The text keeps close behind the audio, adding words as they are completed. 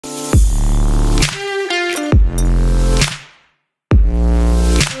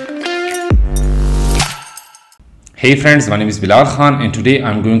Hey friends, my name is Bilal Khan and today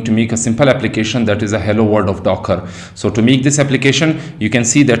I'm going to make a simple application that is a Hello World of Docker. So to make this application, you can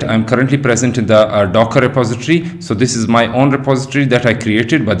see that I'm currently present in the Docker repository. So this is my own repository that I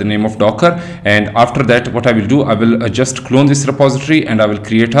created by the name of Docker, and after that what I will do, I will just clone this repository and I will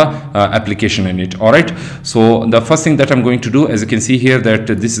create a application in it. Alright, so the first thing that I'm going to do, as you can see here, that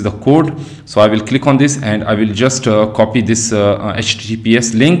this is the code. So I will click on this and I will just copy this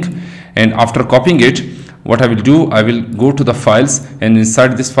HTTPS link, and after copying it, what I will do, I will go to the files, and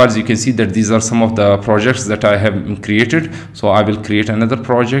inside these files you can see that these are some of the projects that I have created. So I will create another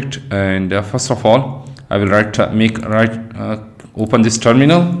project, and first of all I will open this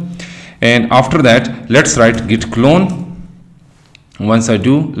terminal, and after that let's write git clone. Once I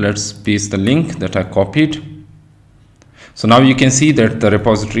do, let's paste the link that I copied. So now you can see that the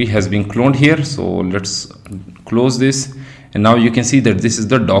repository has been cloned here. So let's close this, and now you can see that this is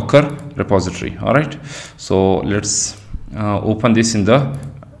the Docker repository. All right, so let's open this in the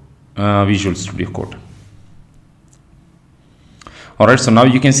Visual Studio Code. All right, so now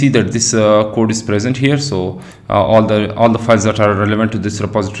you can see that this code is present here. So all the files that are relevant to this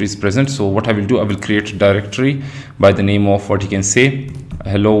repository is present. So what I will do, I will create a directory by the name of, what you can say,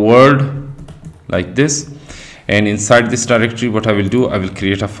 Hello World, like this. And inside this directory, what I will do, I will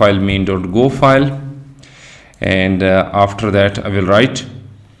create a file, main.go file. And after that I will write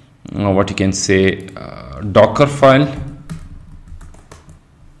what you can say, Docker file,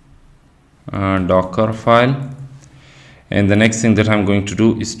 and the next thing that I'm going to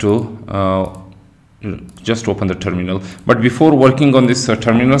do is to just open the terminal. But before working on this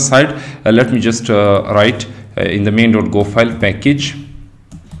terminal side, let me just write in the main.go file package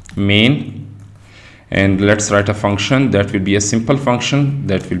main, and let's write a function that will be a simple function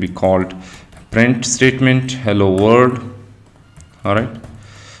that will be called print statement hello world. All right,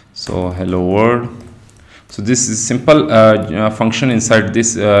 so hello world. So this is simple function. Inside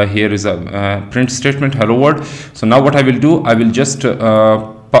this here is a print statement hello world. So now what I will do, I will just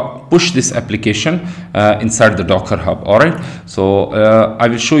push this application inside the Docker hub. All right, so I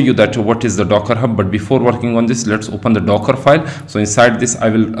will show you that what is the Docker hub, but before working on this, let's open the Docker file. So inside this I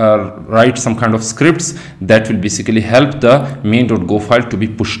will write some kind of scripts that will basically help the main.go file to be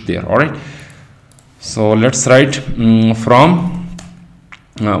pushed there. All right, so let's write from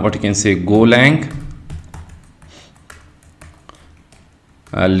what you can say, Golang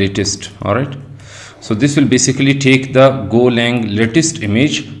latest. All right, so this will basically take the Golang latest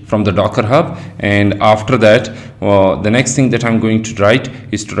image from the Docker hub, and after that the next thing that I'm going to write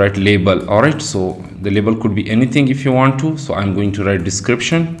is to write label. All right, so the label could be anything if you want to. So I'm going to write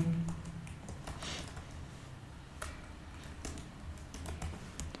description,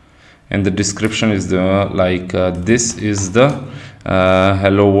 and the description is the this is the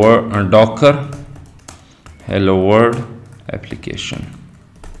Hello World Docker Hello World application.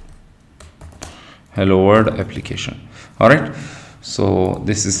 Hello World application. All right, so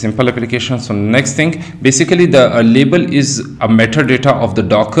this is simple application. So next thing, basically the label is a metadata of the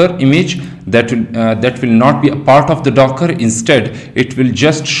Docker image that will not be a part of the Docker. Instead, it will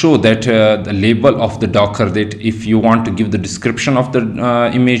just show that the label of the Docker, that if you want to give the description of the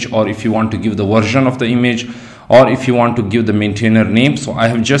image, or if you want to give the version of the image, or if you want to give the maintainer name. So I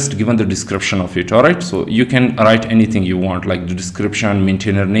have just given the description of it. All right, so you can write anything you want, like the description,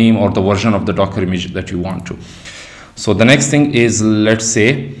 maintainer name, or the version of the Docker image that you want to. So the next thing is, let's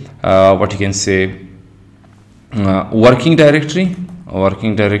say what you can say, working directory.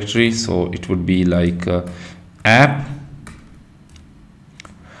 So it would be like app.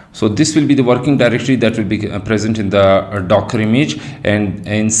 So this will be the working directory that will be present in the Docker image, and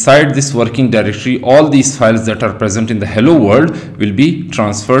inside this working directory all these files that are present in the Hello World will be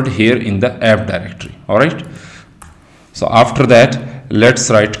transferred here in the app directory. All right, so after that let's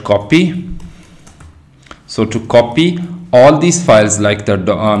write copy. So to copy all these files, like the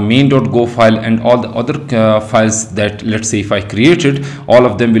main.go file and all the other files that, let's say, if I created, all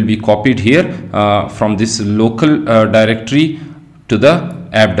of them will be copied here from this local directory to the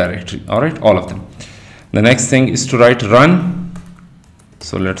app directory. All right, all of them. The next thing is to write run.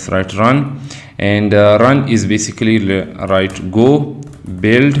 So let's write run, and run is basically write go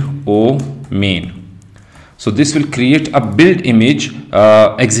build o main. So this will create a build image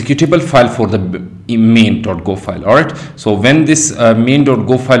executable file for the main.go file. All right, so when this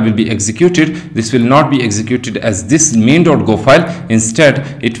main.go file will be executed, this will not be executed as this main.go file.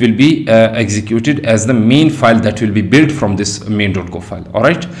 Instead, it will be executed as the main file that will be built from this main.go file. All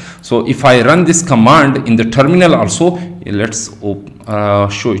right, so if I run this command in the terminal also, let's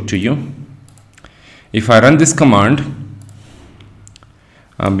show it to you. If I run this command,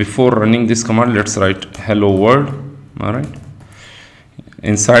 before running this command, let's write hello world. All right,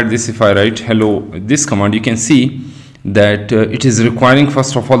 inside this, if I write hello, this command, you can see that it is requiring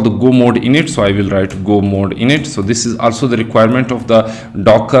first of all the go mode init, so I will write go mode init. So this is also the requirement of the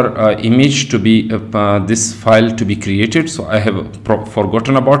Docker image to be this file to be created. So I have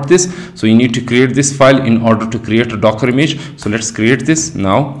forgotten about this, so you need to create this file in order to create a Docker image. So let's create this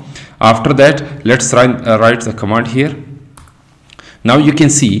now. After that, let's write the command here. Now you can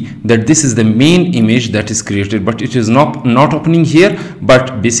see that this is the main image that is created, but it is not opening here,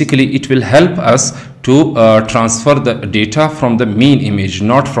 but basically it will help us to transfer the data from the main image,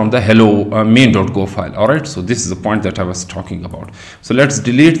 not from the hello main.go file. All right, so this is the point that I was talking about. So let's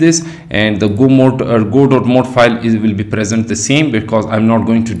delete this, and the go mode or go.mode file will be present the same, because I'm not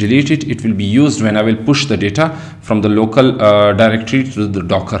going to delete it. It will be used when I will push the data from the local directory to the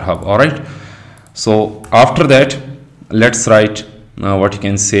Docker hub. All right, so after that, let's write what you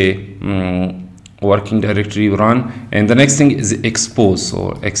can say working directory run, and the next thing is expose.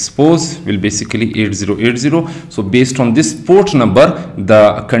 So expose will basically 8080. So based on this port number,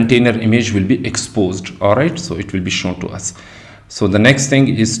 the container image will be exposed. All right, so it will be shown to us. So the next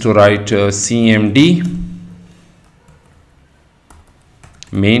thing is to write cmd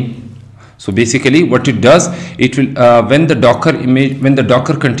main. So basically what it does, it will when the Docker image, when the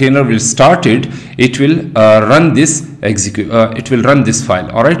Docker container will start it will run this it will run this file.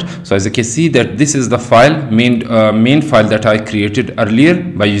 All right, so as you can see that this is the file main file that I created earlier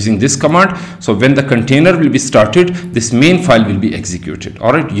by using this command. So when the container will be started, this main file will be executed.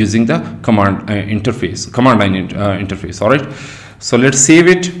 All right, using the command interface, command line interface. All right, so let's save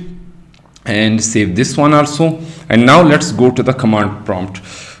it and save this one also. And now let's go to the command prompt.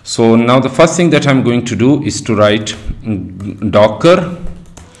 So now the first thing that I'm going to do is to write Docker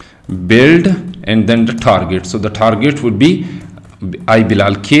build and then the target. So the target would be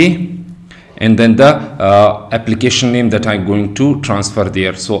iBilalK, and then the application name that I'm going to transfer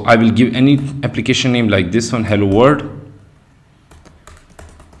there. So I will give any application name like this one, Hello World.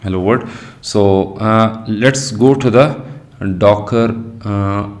 Hello World. So let's go to the Docker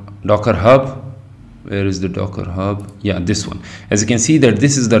hub. Where is the Docker hub? Yeah, this one. As you can see that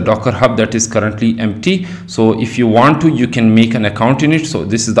this is the Docker hub that is currently empty. So if you want to, you can make an account in it. So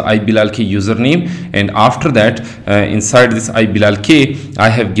this is the iBilalK username, and after that inside this iBilalK I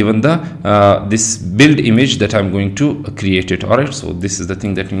have given the this build image that I'm going to create it. All right, so this is the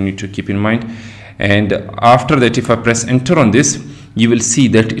thing that you need to keep in mind. And after that, if I press enter on this, you will see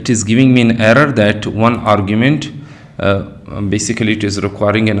that it is giving me an error that one argument, basically it is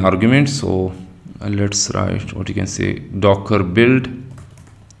requiring an argument. So let's write what you can say Docker build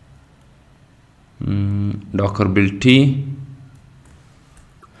Docker build T.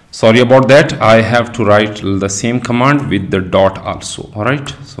 Sorry about that, I have to write the same command with the dot also. All right,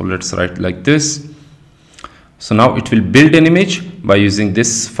 so let's write like this. So now it will build an image by using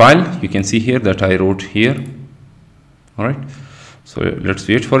this file. You can see here that I wrote here. All right, so let's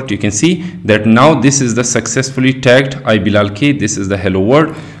wait for it. You can see that now this is the successfully tagged iBilalK. This is the Hello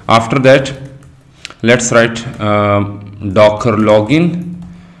World. After that, let's write Docker login.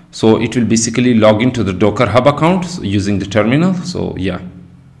 So it will basically log into the Docker hub account using the terminal. So yeah,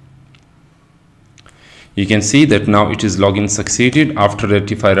 you can see that now it is login succeeded. After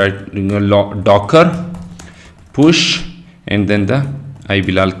that, if I write Docker push and then the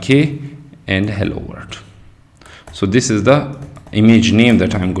iBilalK and Hello World. So this is the image name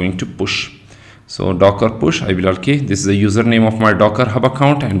that I'm going to push. So Docker push iBilalK, this is the username of my Docker hub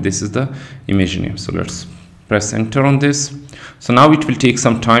account, and this is the image name. So let's press enter on this. So now it will take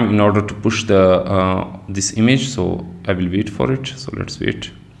some time in order to push the this image. So I will wait for it. So let's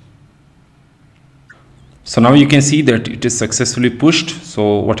wait. So now you can see that it is successfully pushed.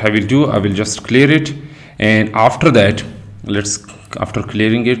 So what I will do, I will just clear it, and after that, after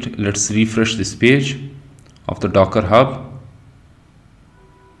clearing it, let's refresh this page of the Docker hub.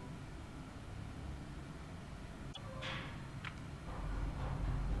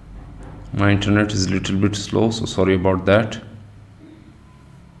 My internet is a little bit slow, so sorry about that.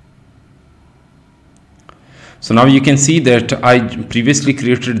 So now you can see that I previously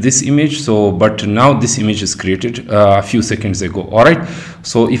created this image, so but now this image is created a few seconds ago. All right,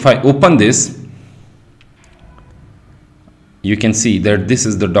 so if I open this, you can see that this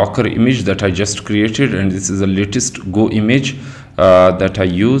is the Docker image that I just created, and this is the latest Go image that I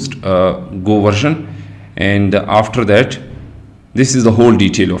used, Go version. And after that, this is the whole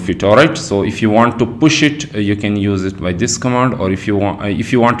detail of it. All right, so if you want to push it, you can use it by this command, or if you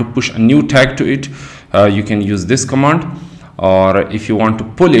want to push a new tag to it, you can use this command. Or if you want to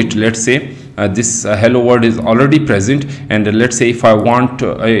pull it, let's say this Hello World is already present, and let's say if I want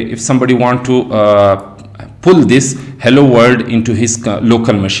to, if somebody want to pull this hello world into his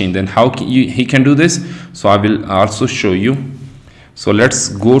local machine. Then how he can do this? So I will also show you. So let's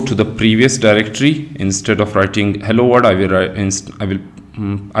go to the previous directory. Instead of writing hello world, I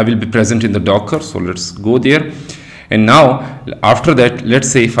will be present in the Docker. So let's go there. And now after that, let's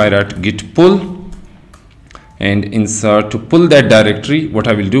say if I write git pull, and insert to pull that directory, what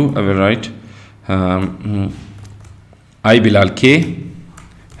I will do, I will write I Bilal K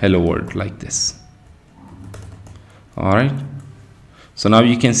hello world like this. All right. So now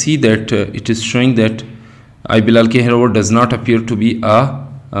you can see that it is showing that I Bilal K hello world does not appear to be a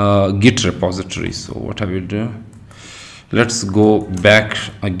Git repository. So what I will do, let's go back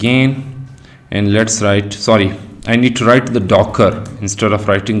again and let's write, sorry, I need to write the Docker. Instead of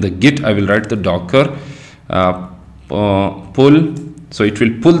writing the Git, I will write the Docker pull. So it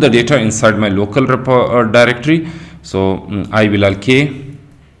will pull the data inside my local directory. So I Bilal K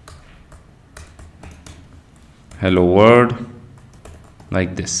hello world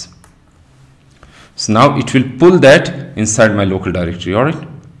like this. So now it will pull that inside my local directory. All right.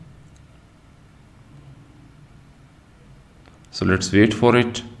 So let's wait for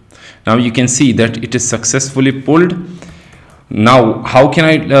it. Now you can see that it is successfully pulled. Now how can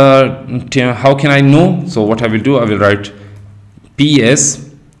I know? So what I will do, I will write ps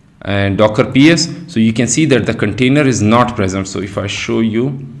and docker ps. So you can see that the container is not present. So if I show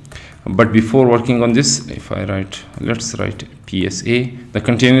you, but before working on this, if I write, let's write psa, the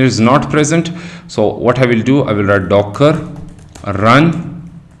container is not present. So what I will do, I will write docker run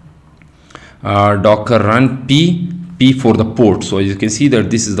p for the port. So you can see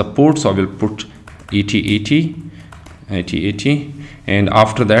that this is the port. So I will put 8080, and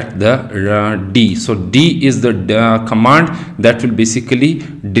after that the D. So D is the command that will basically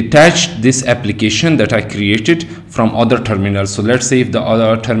detach this application that I created from other terminals. So let's say if the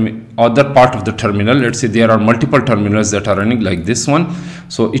other part of the terminal, let's say there are multiple terminals that are running like this one,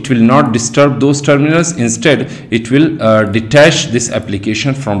 so it will not disturb those terminals. Instead it will detach this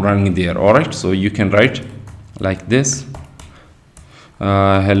application from running there. All right. So you can write like this,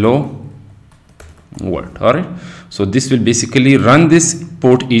 hello world. All right. So this will basically run this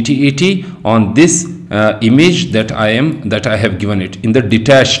port 8080 on this image that I have given it in the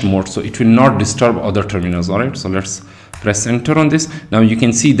detached mode. So it will not disturb other terminals. All right. So let's press enter on this. Now you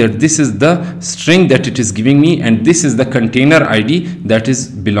can see that this is the string that it is giving me, and this is the container ID that is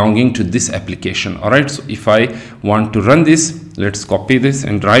belonging to this application. All right. So if I want to run this, let's copy this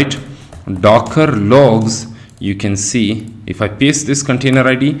and write docker logs. You can see if I paste this container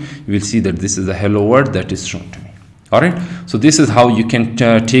ID, you will see that this is the hello world that is shown to me. All right. So this is how you can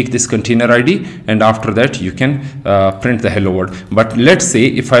take this container ID, and after that you can print the hello world. But let's say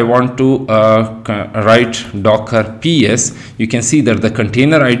if I want to write docker ps, you can see that the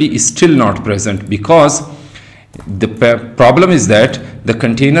container ID is still not present, because the problem is that the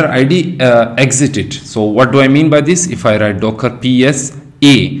container ID exited. So what do I mean by this? If I write docker ps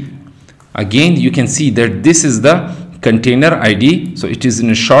a, again you can see that this is the container ID. So it is in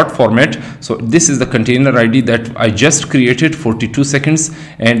a short format. So this is the container ID that I just created 42 seconds,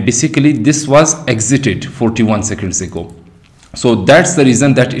 and basically this was exited 41 seconds ago. So that's the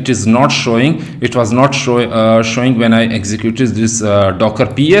reason that it is not showing. It was not showing when I executed this docker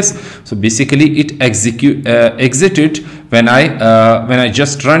ps. So basically it exited when I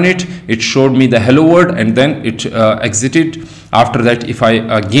just run it. It showed me the hello world, and then it exited. After that, if I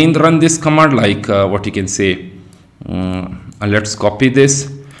again run this command, like what you can say, let's copy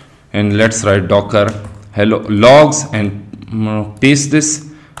this and let's write docker hello logs and paste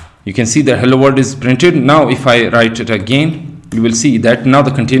this. You can see the hello world is printed. Now if I write it again, you will see that now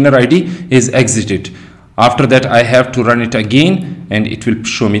the container ID is exited. After that I have to run it again, and it will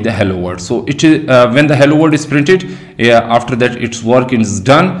show me the hello world. So it is when the hello world is printed, after that its work is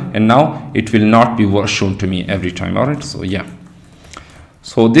done, and now it will not be shown to me every time. All right. So yeah.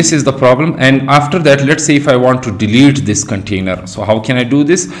 So this is the problem. And after that, let's say if I want to delete this container, so how can I do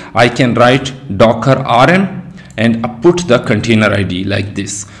this? I can write docker rm and put the container ID like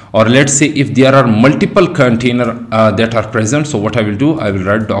this. Or let's say if there are multiple container that are present, so what I will do, I will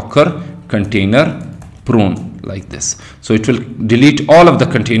write docker container prune like this. So it will delete all of the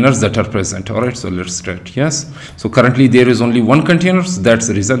containers that are present. All right. So let's write yes. So currently there is only one container. So that's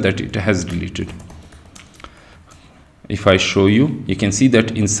the reason that it has deleted. If I show you, you can see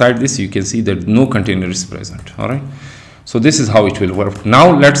that inside this, you can see that no container is present. All right. So this is how it will work.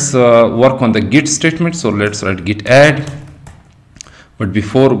 Now let's work on the git statement. So let's write git add. But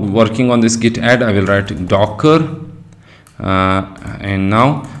before working on this git add, I will write docker. And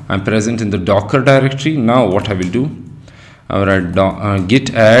now I'm present in the docker directory. Now what I will do, I will write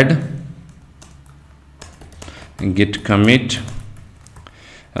git add git commit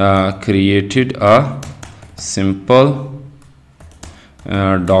created a simple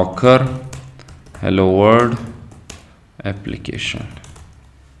Docker Hello World application,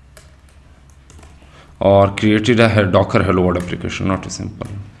 or created a Docker Hello World application,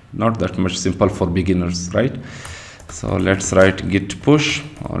 not that much simple for beginners, right? So let's write git push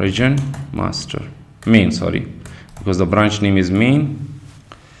origin master main, sorry, because the branch name is main.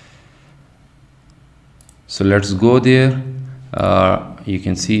 So let's go there. You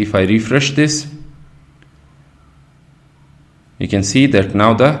can see if I refresh this, you can see that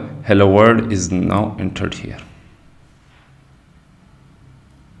now the Hello World is now entered here.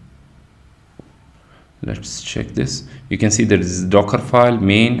 Let's check this. You can see there is Docker file,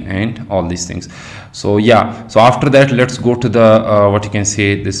 main, and all these things. So yeah, so after that, let's go to the what you can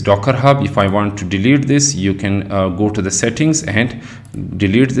say, this Docker Hub. If I want to delete this, you can go to the settings and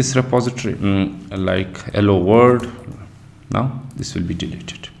delete this repository, like Hello World. Now this will be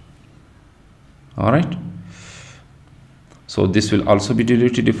deleted. All right. So this will also be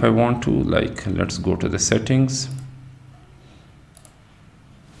deleted if I want to. Like, let's go to the settings.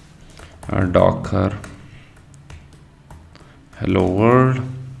 Docker Hello World.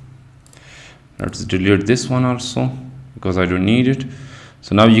 Let's delete this one also because I don't need it.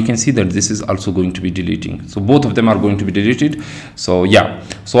 So now you can see that this is also going to be deleting. So both of them are going to be deleted. So yeah,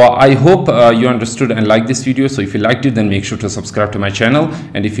 so I hope you understood and liked this video. So if you liked it, then make sure to subscribe to my channel.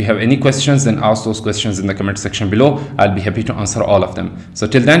 And if you have any questions, then ask those questions in the comment section below. I'll be happy to answer all of them. So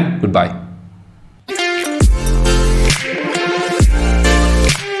till then, goodbye.